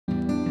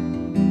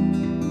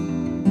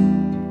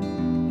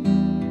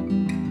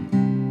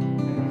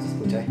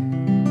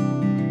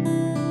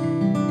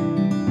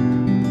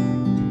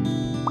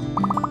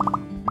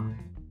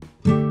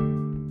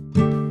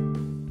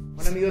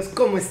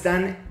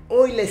están?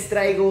 Hoy les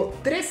traigo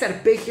 3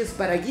 arpegios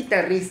para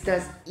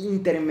guitarristas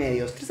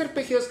intermedios. 3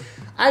 arpegios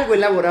algo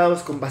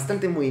elaborados con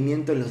bastante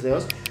movimiento en los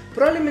dedos.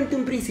 Probablemente a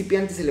un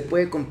principiante se le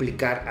puede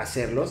complicar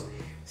hacerlos.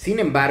 Sin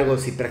embargo,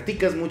 si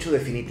practicas mucho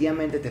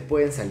definitivamente te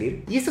pueden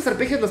salir. Y estos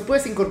arpegios los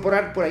puedes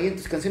incorporar por ahí en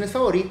tus canciones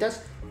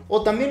favoritas.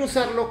 O también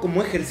usarlo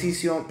como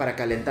ejercicio para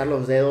calentar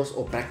los dedos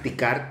o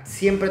practicar.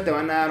 Siempre te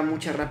van a dar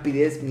mucha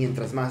rapidez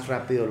mientras más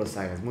rápido los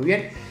hagas. Muy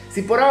bien.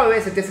 Si por A o B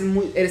se te hacen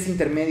eres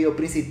intermedio o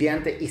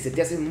principiante y se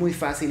te hacen muy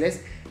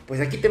fáciles, pues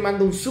aquí te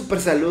mando un súper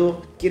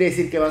saludo. Quiere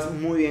decir que vas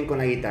muy bien con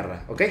la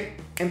guitarra, ¿ok?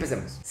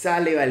 Empecemos.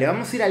 Sale, vale,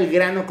 vamos a ir al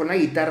grano con la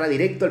guitarra,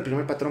 directo al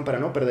primer patrón para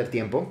no perder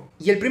tiempo.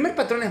 Y el primer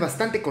patrón es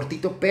bastante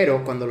cortito,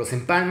 pero cuando los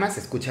empalmas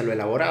se escucha lo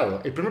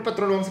elaborado. El primer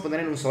patrón lo vamos a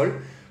poner en un sol.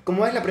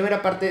 Como es la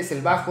primera parte, es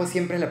el bajo,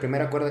 siempre es la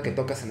primera cuerda que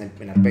tocas en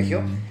el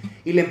arpegio.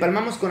 Y le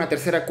empalmamos con la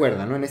tercera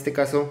cuerda, ¿no? En este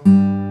caso,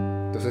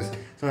 entonces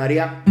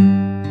sonaría...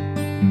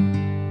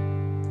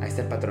 Ahí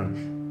está el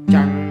patrón.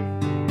 ¡Chan!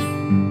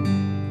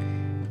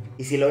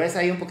 Y si lo ves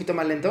ahí un poquito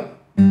más lento,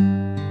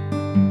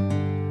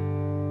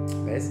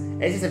 ¿ves?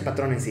 Ese es el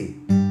patrón en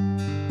sí.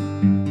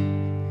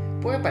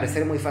 Puede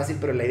parecer muy fácil,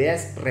 pero la idea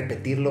es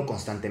repetirlo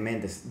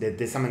constantemente.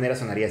 De esa manera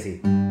sonaría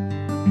así.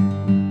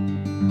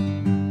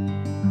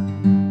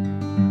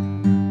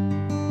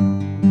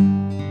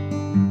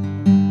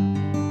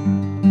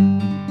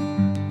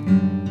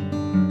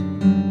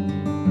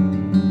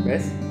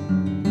 ¿Ves?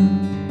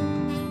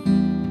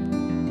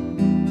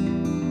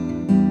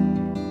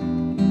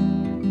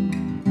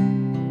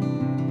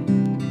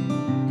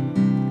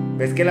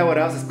 ¿Ves qué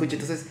elaborado se escucha?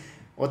 Entonces,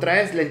 otra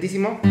vez,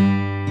 lentísimo.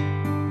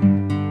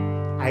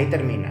 Ahí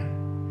termina.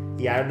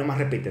 Y ahora nomás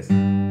repites.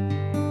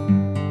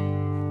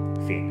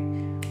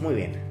 Fin. Muy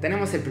bien.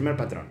 Tenemos el primer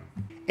patrón.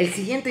 El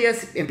siguiente ya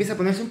empieza a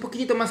ponerse un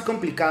poquito más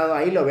complicado.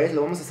 Ahí lo ves,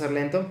 lo vamos a hacer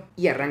lento.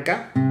 Y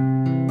arranca.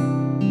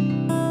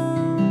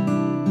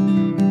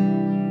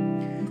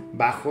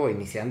 Bajo,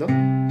 iniciando.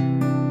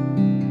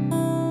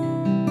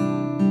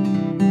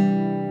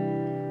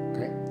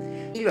 Okay.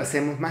 Y lo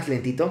hacemos más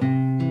lentito.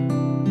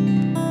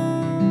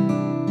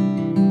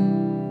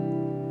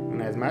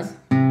 Una vez más.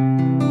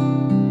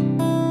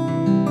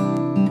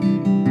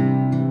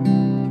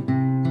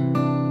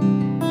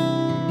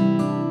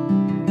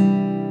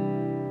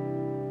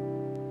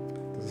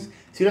 Entonces,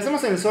 si lo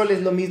hacemos en el sol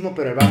es lo mismo,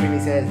 pero el bajo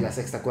inicia desde la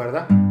sexta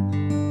cuerda.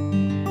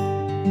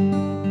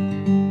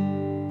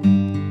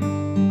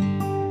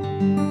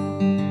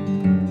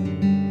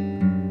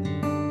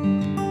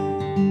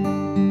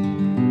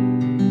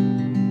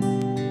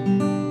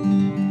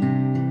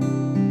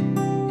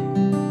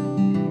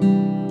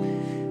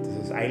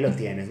 Ahí lo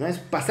tienes, ¿no?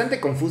 Es bastante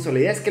confuso. La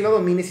idea es que lo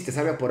domines y te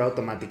salga por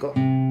automático.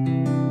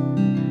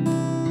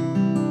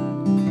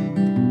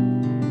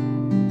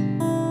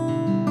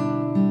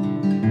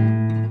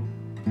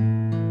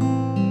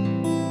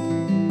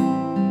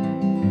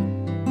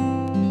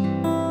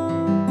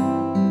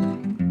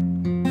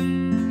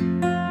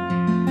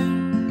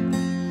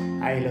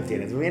 Ahí lo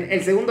tienes, muy bien.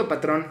 El segundo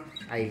patrón,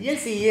 ahí. Y el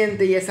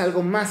siguiente ya es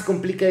algo más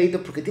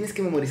complicadito porque tienes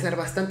que memorizar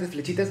bastantes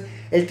flechitas.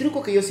 El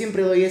truco que yo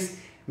siempre doy es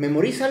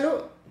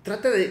memorízalo.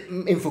 Trata de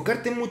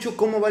enfocarte mucho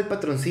cómo va el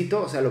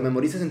patroncito, o sea, lo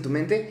memorizas en tu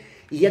mente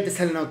y ya te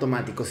sale en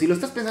automático. Si lo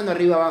estás pensando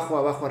arriba, abajo,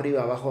 abajo,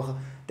 arriba, abajo, abajo,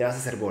 te vas a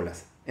hacer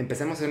bolas.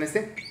 Empecemos en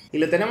este. Y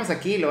lo tenemos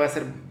aquí, lo voy a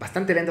hacer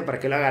bastante lento para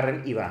que lo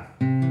agarren y va.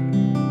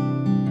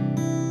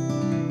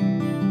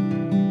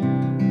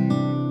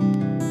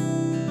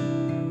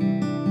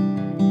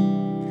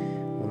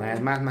 Una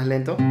vez más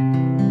lento.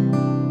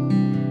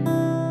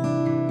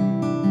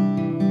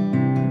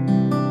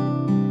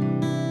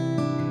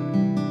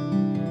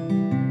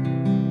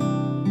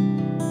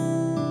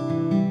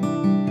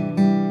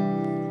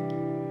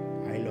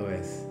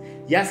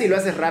 Ya si lo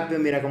haces rápido,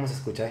 mira cómo se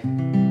escucha, ¿eh?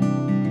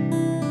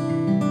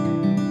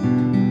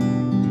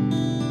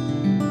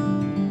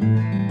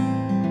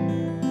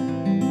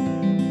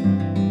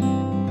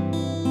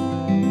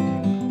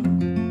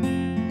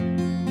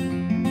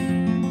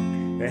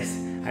 ¿Ves?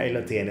 Ahí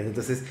lo tienes.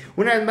 Entonces,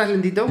 una vez más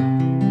lentito.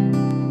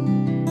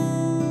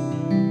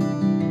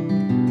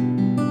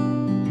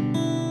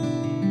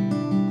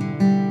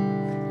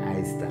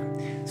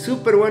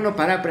 Súper bueno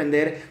para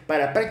aprender,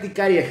 para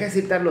practicar y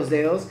ejercitar los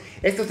dedos.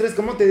 Estos 3,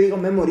 como te digo,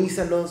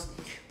 memorízalos.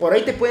 Por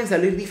ahí te pueden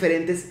salir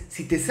diferentes.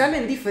 Si te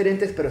salen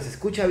diferentes pero se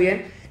escucha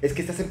bien, es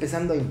que estás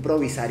empezando a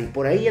improvisar. Y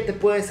por ahí ya te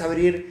puedes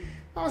abrir,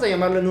 vamos a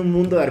llamarlo, en un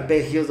mundo de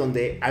arpegios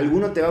donde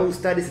alguno te va a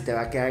gustar y se te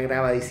va a quedar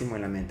grabadísimo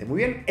en la mente. Muy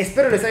bien,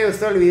 espero les haya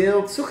gustado el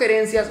video.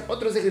 Sugerencias,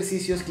 otros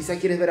ejercicios, quizá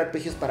quieres ver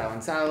arpegios para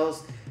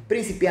avanzados,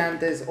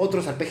 principiantes,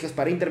 otros arpegios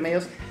para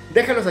intermedios,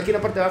 déjalos aquí en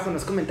la parte de abajo en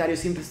los comentarios.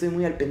 Siempre estoy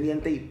muy al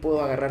pendiente y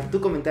puedo agarrar tu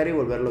comentario y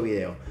volverlo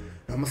video.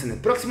 Nos vemos en el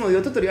próximo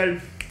video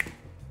tutorial.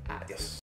 Adiós.